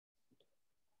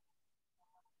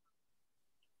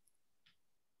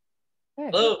Okay.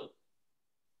 Hello.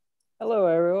 Hello,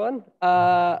 everyone.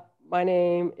 My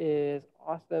name is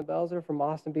Austin Belzer from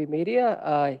Austin B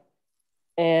Media,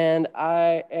 and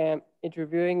I am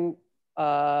interviewing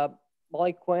uh,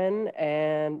 Molly Quinn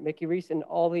and Mickey Reece and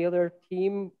all the other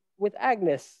team with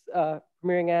Agnes,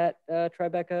 premiering at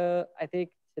Tribeca, I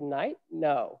think tonight.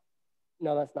 No,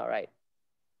 that's not right.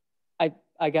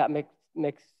 I got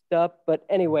mixed up, but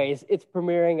anyways, it's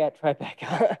premiering at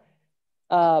Tribeca.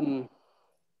 um,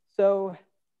 so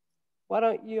why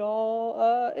don't you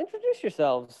all introduce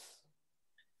yourselves?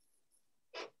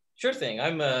 Sure thing.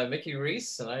 I'm Mickey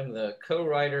Reece, and I'm the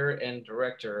co-writer and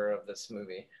director of this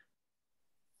movie.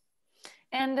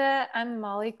 And I'm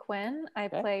Molly Quinn. I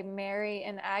Okay. play Mary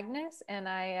and Agnes, and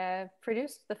I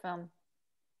produced the film.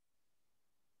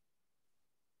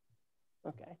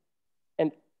 Okay.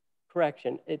 And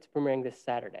correction, it's premiering this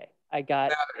Saturday. I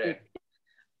got Saturday.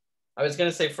 I was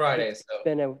gonna say Friday, it's so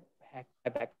been a heck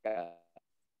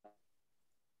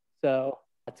so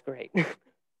that's great.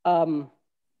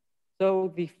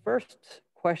 So the first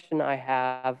question I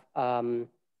have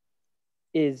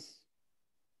is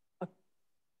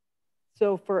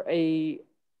so for a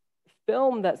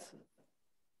film that's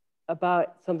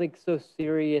about something so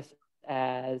serious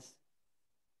as,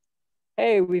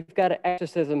 hey, we've got an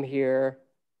exorcism here,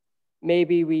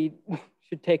 maybe we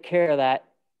should take care of that.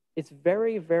 It's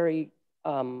very, very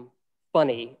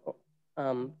funny,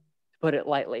 to put it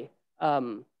lightly.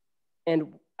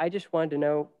 And I just wanted to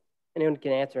know, anyone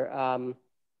can answer,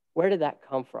 where did that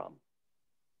come from?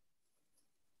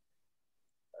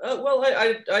 well,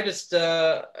 I just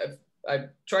I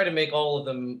try to make all of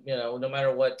them, no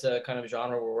matter what kind of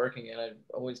genre we're working in. I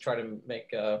always try to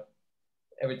make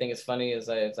everything as funny as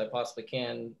I possibly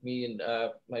can. Me and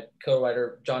my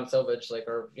co-writer John Selvage,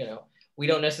 we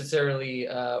don't necessarily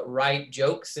write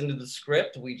jokes into the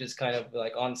script. We just kind of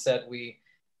like on set we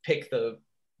pick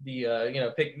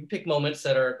pick moments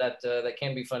that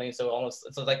can be funny. So almost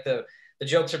it's like the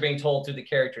jokes are being told through the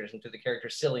characters and through the character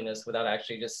silliness without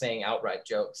actually just saying outright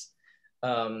jokes.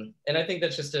 And I think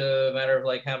that's just a matter of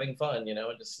like having fun,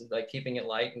 just like keeping it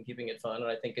light and keeping it fun.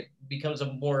 And I think it becomes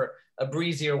a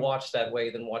breezier watch that way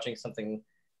than watching something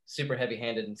super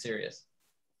heavy-handed and serious.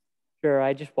 Sure,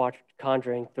 I just watched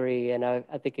Conjuring 3, and I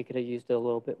think it could have used a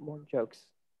little bit more jokes.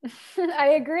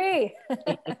 I agree.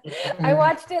 I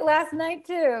watched it last night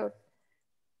too.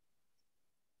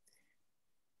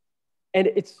 And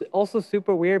it's also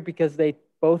super weird because they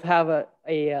both have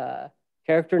a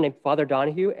character named Father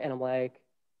Donahue, and I'm like,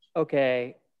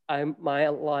 okay, my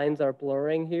lines are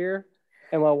blurring here.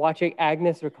 Am I watching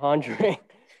Agnes or Conjuring?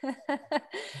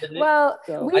 Well,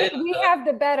 So- we have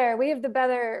the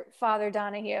better Father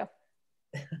Donahue.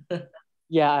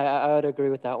 Yeah, I would agree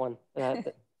with that one. I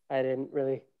didn't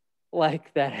really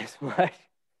like that as much.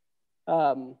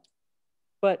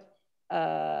 But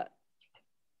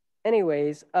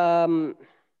anyways, so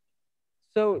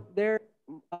there,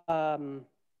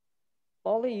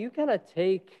 Molly, you kind of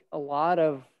take a lot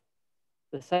of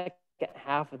the second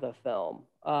half of the film,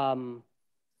 and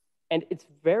it's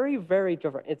very, very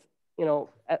different. It's,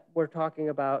 we're talking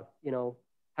about,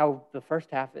 how the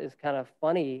first half is kind of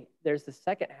funny. There's the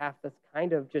second half that's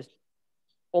kind of just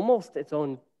almost its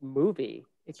own movie.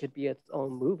 It could be its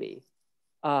own movie.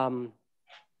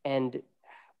 And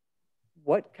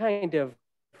what kind of,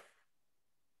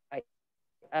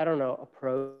 I don't know,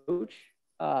 approach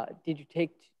did you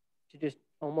take to just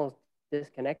almost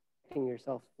disconnecting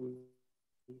yourself from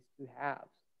these two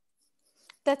halves?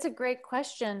 That's a great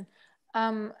question.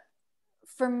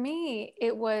 For me,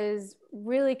 it was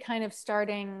really kind of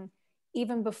starting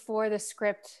even before the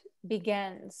script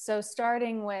begins. So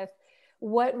starting with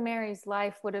what Mary's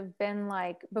life would have been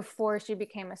like before she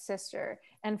became a sister,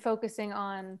 and focusing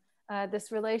on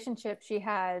this relationship she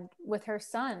had with her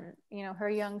son, her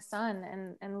young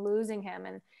son, and losing him,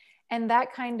 and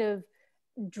that kind of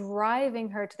driving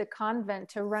her to the convent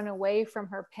to run away from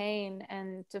her pain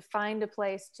and to find a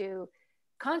place to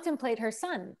contemplate her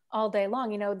son all day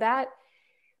long. That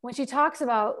when she talks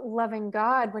about loving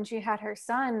God when she had her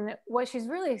son, what she's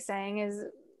really saying is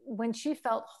when she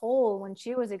felt whole, when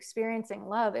she was experiencing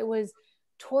love, it was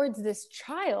towards this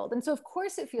child. And so of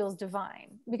course it feels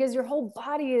divine because your whole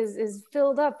body is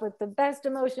filled up with the best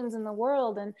emotions in the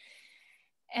world, and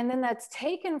then that's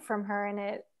taken from her,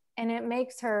 and it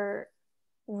makes her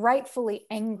rightfully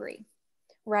angry,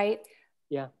 right?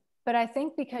 Yeah. But I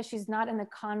think because she's not in the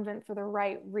convent for the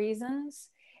right reasons,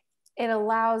 it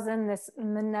allows in this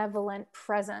malevolent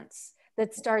presence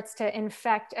that starts to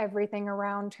infect everything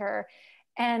around her.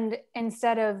 And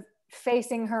instead of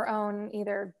facing her own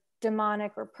either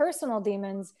demonic or personal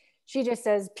demons, she just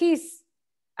says, peace,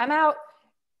 I'm out.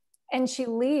 and she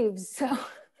leaves. So,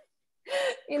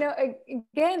 you know,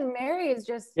 again, Mary is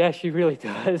just, Yeah, she really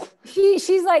does.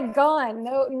 she's like gone,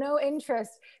 no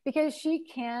interest, because she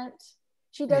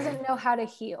doesn't know how to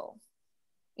heal,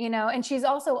 you know, and she's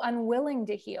also unwilling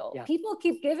to heal. Yeah. People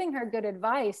keep giving her good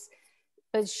advice,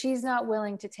 but she's not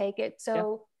willing to take it.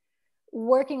 So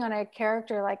working on a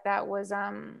character like that was,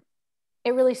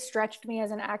 it really stretched me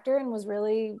as an actor and was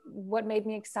really what made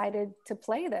me excited to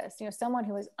play this, you know, someone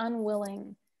who is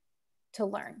unwilling to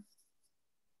learn.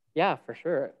 Yeah, for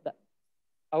sure.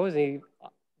 I wasn't even,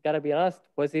 gotta be honest,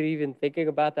 wasn't even thinking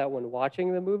about that when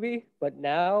watching the movie, but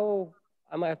now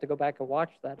I might have to go back and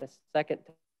watch that a second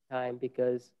time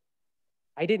because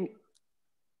I didn't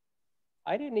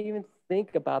I didn't even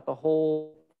think about the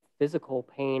whole physical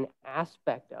pain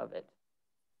aspect of it.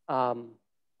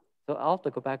 So I'll have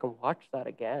to go back and watch that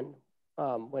again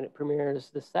when it premieres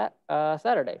this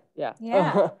Saturday. Yeah.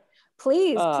 Yeah.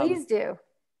 Please do.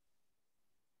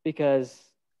 Because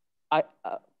I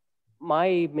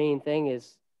my main thing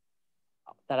is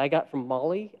that I got from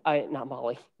not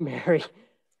Molly, Mary.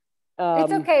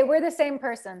 It's okay. We're the same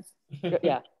person.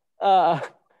 Yeah.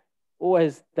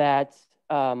 Was that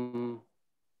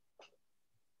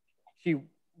she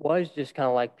was just kind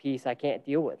of like, peace, I can't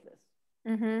deal with this.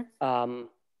 Mm-hmm.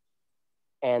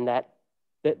 And that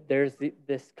there's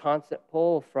this constant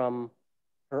pull from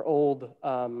her old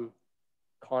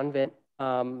convent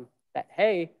that,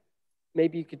 hey,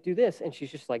 maybe you could do this. And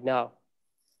she's just like, no,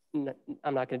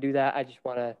 I'm not going to do that. I just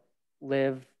want to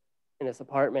live in this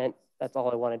apartment. That's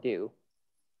all I want to do.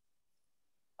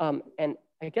 And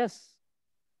I guess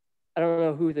I don't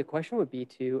know who the question would be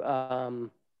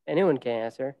to. Anyone can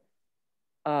answer.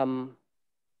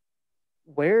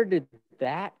 Where did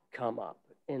that come up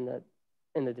in the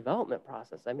development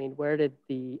process? I mean, where did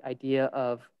the idea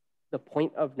of the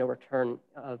point of no return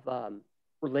of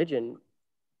religion,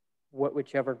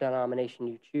 whichever denomination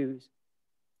you choose,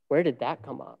 where did that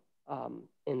come up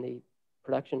in the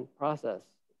production process?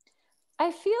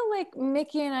 I feel like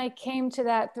Mickey and I came to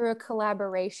that through a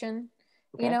collaboration.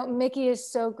 Okay. You know, Mickey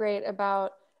is so great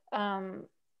about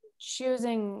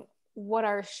choosing what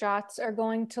our shots are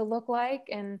going to look like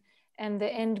and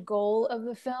the end goal of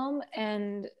the film.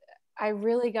 And I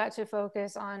really got to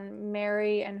focus on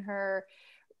Mary and her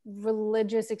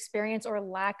religious experience or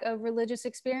lack of religious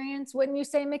experience. Wouldn't you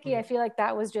say, Mickey? I feel like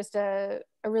that was just a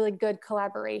really good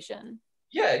collaboration.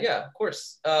 Yeah, of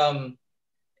course.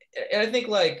 And I think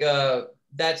like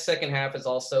that second half is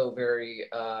also very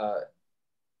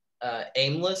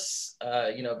aimless.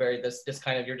 You know, very this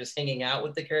kind of, you're just hanging out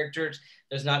with the characters.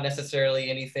 There's not necessarily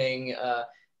anything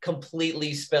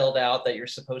completely spelled out that you're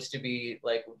supposed to be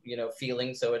like, you know,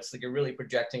 feeling. So it's like you're really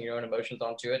projecting your own emotions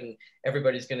onto it, and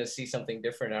everybody's going to see something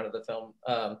different out of the film,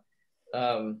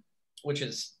 which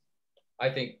is, I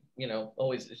think, you know,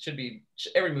 always, it should be,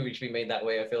 every movie should be made that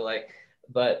way, I feel like.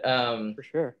 But for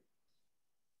sure.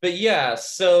 But yeah,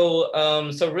 so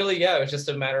really, yeah, it was just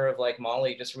a matter of like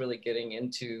Molly just really getting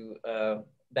into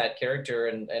that character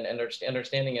and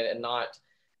understanding it, and not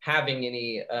having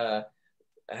any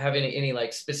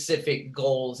like specific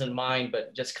goals in mind,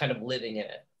 but just kind of living in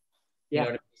it. You know what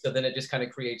I mean? So then it just kind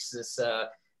of creates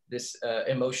this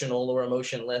emotional or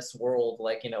emotionless world,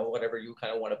 like, you know, whatever you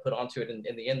kind of want to put onto it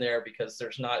in the end there, because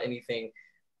there's not anything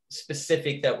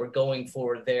specific that we're going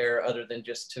for there other than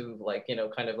just to, like, you know,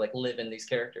 kind of like live in these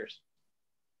characters.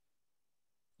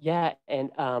 Yeah, and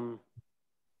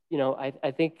you know,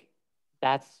 I think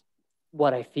that's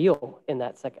what I feel in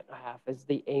that second half is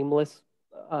the aimless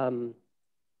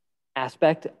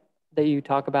aspect that you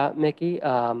talk about, Mickey.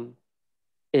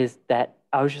 Is that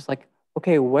I was just like,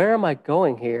 okay, where am I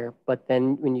going here? But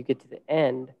then when you get to the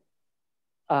end,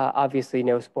 obviously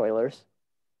no spoilers,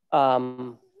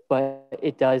 but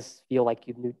it does feel like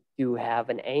you do have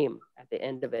an aim at the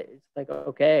end of it. It's like,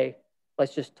 okay,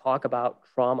 let's just talk about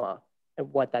trauma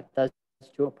and what that does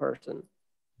to a person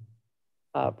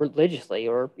religiously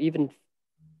or even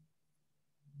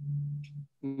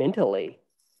mentally.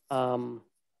 For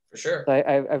sure. So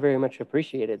I very much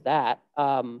appreciated that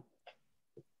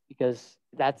because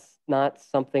that's not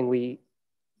something we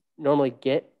normally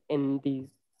get in these,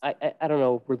 I don't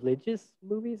know, religious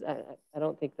movies. I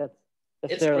don't think that's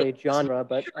necessarily a genre,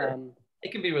 but sure.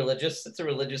 It can be religious. It's a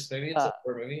religious movie. It's a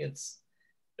horror movie.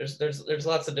 There's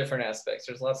lots of different aspects.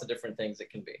 There's lots of different things it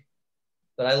can be.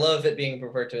 But I love it being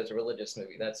referred to as a religious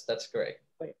movie. That's great.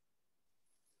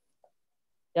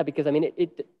 Yeah, because I mean,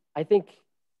 I think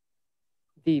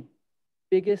the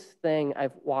biggest thing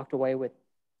I've walked away with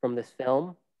from this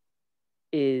film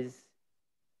is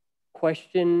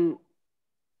question.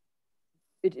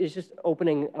 It is just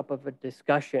opening up of a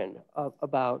discussion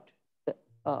about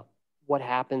what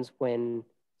happens when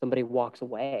somebody walks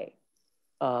away.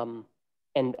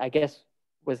 And I guess,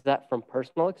 was that from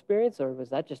personal experience, or was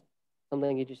that just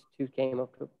something you just two came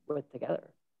up with together?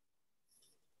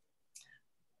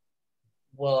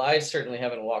 Well, I certainly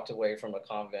haven't walked away from a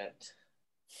convent,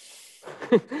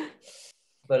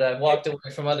 but I've walked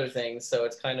away from other things. So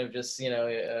it's kind of just,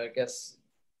 I guess,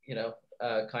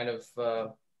 kind of,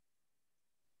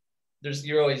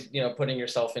 you're always, putting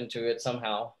yourself into it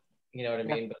somehow, you know what I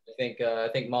mean? But I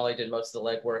think Molly did most of the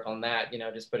legwork on that,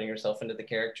 just putting herself into the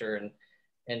character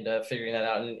and figuring that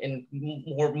out and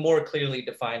more clearly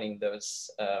defining those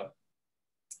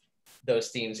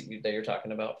themes that you're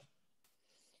talking about.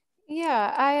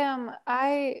 Yeah,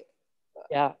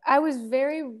 I was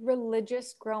very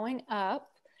religious growing up.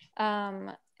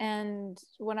 And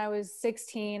when I was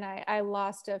 16, I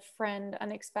lost a friend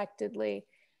unexpectedly.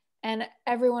 And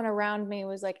everyone around me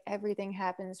was like, everything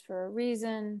happens for a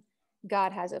reason.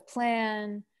 God has a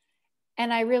plan.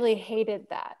 And I really hated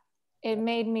that. It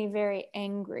made me very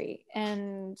angry.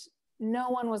 And no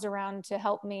one was around to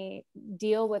help me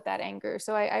deal with that anger.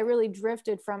 So I really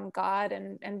drifted from God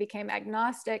and became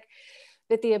agnostic.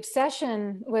 But the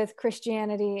obsession with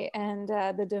Christianity and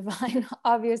the divine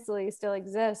obviously still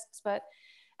exists. But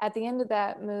at the end of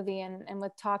that movie, and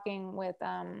with talking with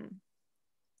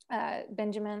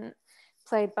Benjamin,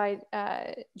 played by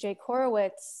Jake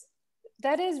Horowitz,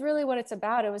 that is really what it's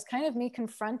about. It was kind of me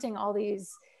confronting all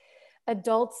these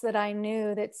adults that I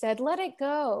knew that said, let it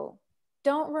go.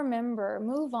 Don't remember,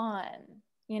 move on.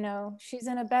 She's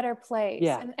in a better place.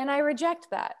 Yeah. And I reject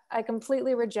that. I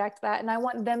completely reject that. And I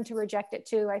want them to reject it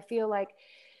too. I feel like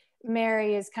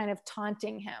Mary is kind of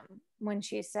taunting him when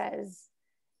she says,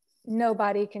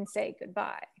 nobody can say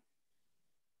goodbye.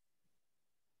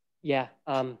 Yeah.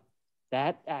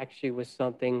 That actually was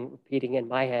something repeating in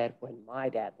my head when my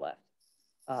dad left,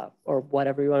 or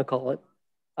whatever you want to call it.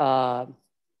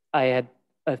 I had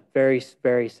a very,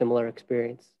 very similar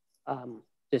experience.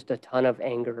 Just a ton of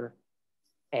anger,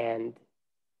 and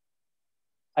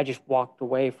I just walked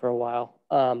away for a while,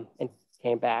 and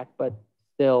came back. But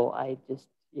still, I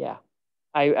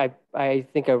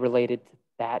think I related to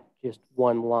that just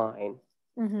one line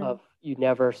of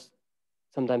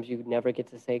sometimes you never get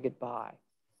to say goodbye,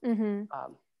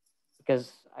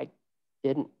 because I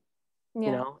didn't.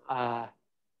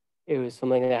 It was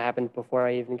something that happened before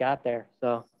I even got there.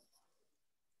 So,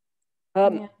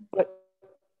 but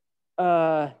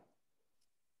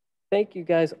thank you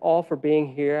guys all for being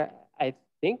here. I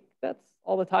think that's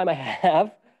all the time I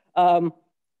have.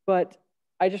 But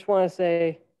I just want to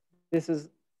say this is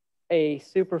a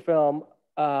super film,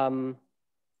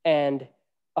 and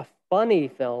a funny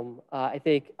film. I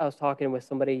think I was talking with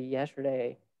somebody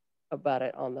yesterday about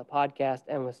it on the podcast,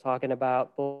 and was talking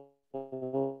about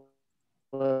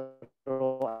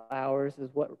literal hours is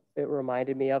what it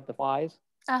reminded me of, the flies.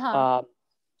 And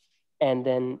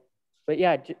then, but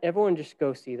yeah, everyone just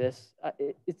go see this.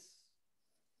 It's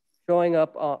showing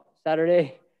up on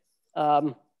Saturday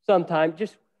sometime.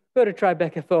 Just go to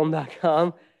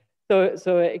tribecafilm.com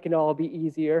so it can all be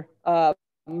easier.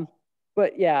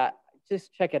 But yeah,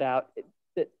 just check it out.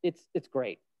 It's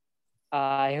great.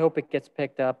 I hope it gets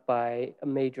picked up by a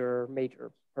major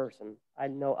person. I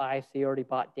know IFC already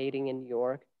bought Dating in New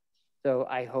York, so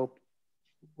I hope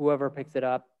whoever picks it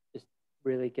up just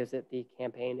really gives it the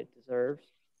campaign it deserves.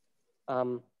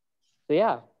 So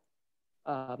yeah,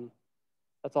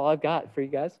 that's all I've got for you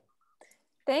guys.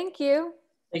 Thank you.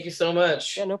 Thank you so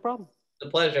much. Yeah, no problem. It's a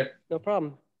pleasure. No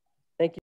problem.